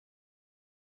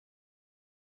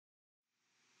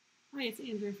Hi, it's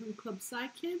Andrea from Club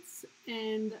SciKidz,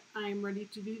 and I'm ready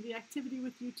to do the activity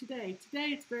with you today.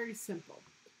 Today it's very simple.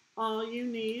 All you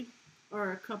need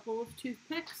are a couple of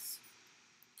toothpicks,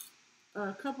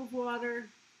 a cup of water,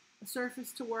 a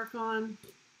surface to work on,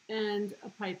 and a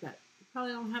pipette. You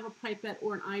probably don't have a pipette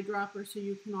or an eyedropper, so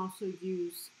you can also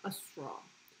use a straw.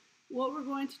 What we're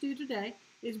going to do today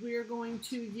is we are going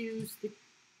to use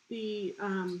the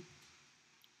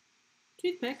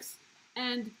toothpicks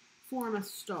and form a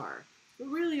star. But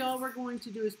really all we're going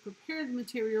to do is prepare the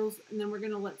materials, and then we're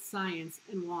going to let science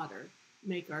and water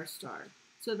make our star.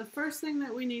 So the first thing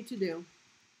that we need to do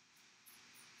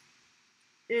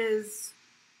is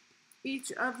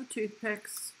each of the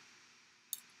toothpicks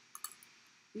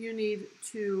you need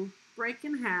to break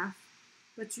in half,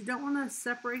 but you don't want to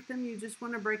separate them, you just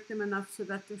want to break them enough so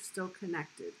that they're still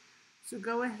connected. So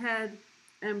go ahead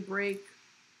and break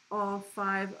all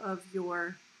 5 of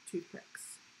your toothpicks.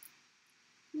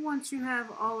 Once you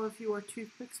have all of your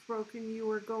toothpicks broken,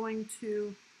 you are going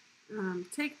to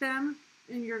take them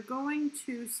and you're going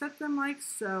to set them like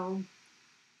so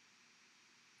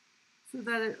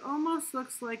that it almost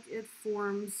looks like it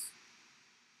forms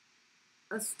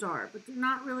a star, but they're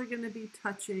not really going to be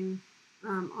touching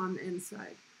on the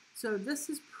inside. So this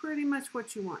is pretty much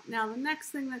what you want. Now the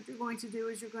next thing that you're going to do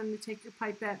is you're going to take your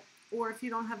pipette, or if you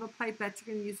don't have a pipette,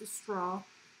 you're going to use a straw.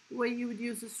 The way you would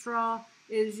use a straw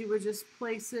is you would just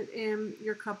place it in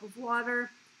your cup of water.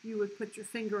 You would put your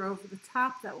finger over the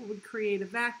top. That would create a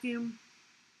vacuum.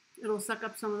 It'll suck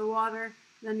up some of the water.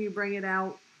 Then you bring it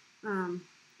out and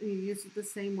you use it the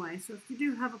same way. So if you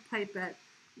do have a pipette,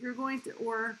 you're going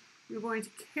to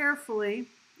carefully,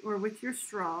 or with your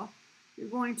straw, you're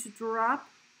going to drop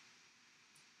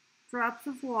drops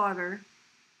of water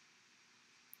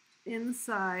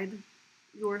inside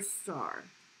your star.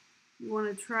 You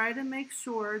want to try to make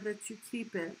sure that you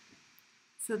keep it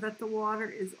so that the water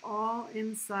is all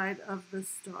inside of the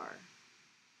star.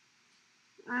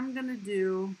 I'm going to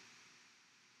do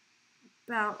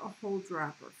about a whole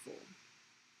dropper full.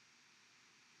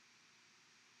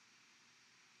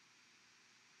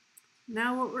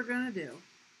 Now what we're going to do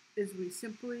is we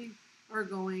simply are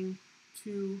going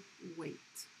to wait.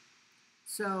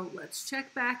 So let's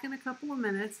check back in a couple of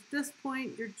minutes. At this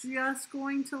point, you're just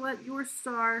going to let your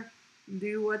star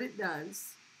do what it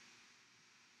does,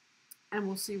 and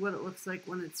we'll see what it looks like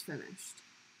when it's finished.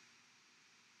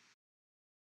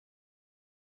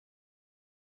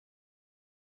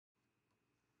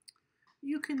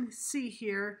 You can see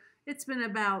here, it's been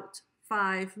about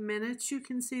 5 minutes. You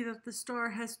can see that the star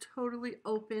has totally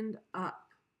opened up.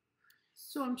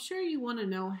 So I'm sure you want to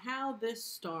know how this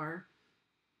star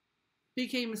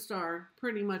became a star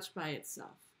pretty much by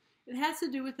itself. It has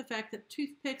to do with the fact that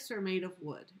toothpicks are made of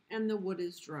wood, and the wood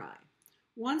is dry.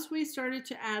 Once we started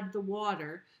to add the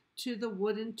water to the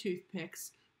wooden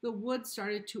toothpicks, the wood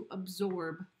started to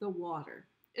absorb the water.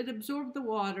 It absorbed the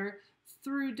water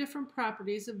through different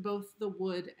properties of both the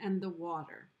wood and the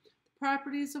water. The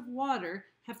properties of water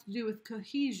have to do with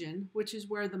cohesion, which is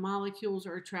where the molecules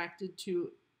are attracted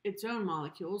to its own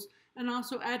molecules, and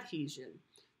also adhesion.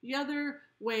 The other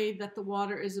way that the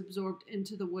water is absorbed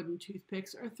into the wooden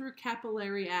toothpicks are through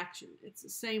capillary action. It's the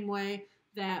same way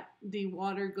that the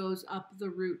water goes up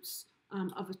the roots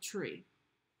of a tree.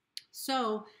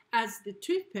 So as the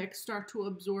toothpicks start to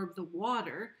absorb the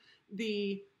water,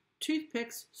 the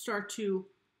toothpicks start to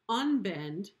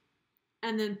unbend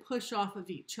and then push off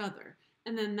of each other.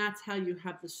 And then that's how you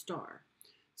have the star.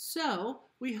 So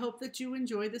we hope that you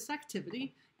enjoy this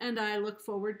activity, and I look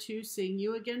forward to seeing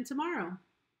you again tomorrow.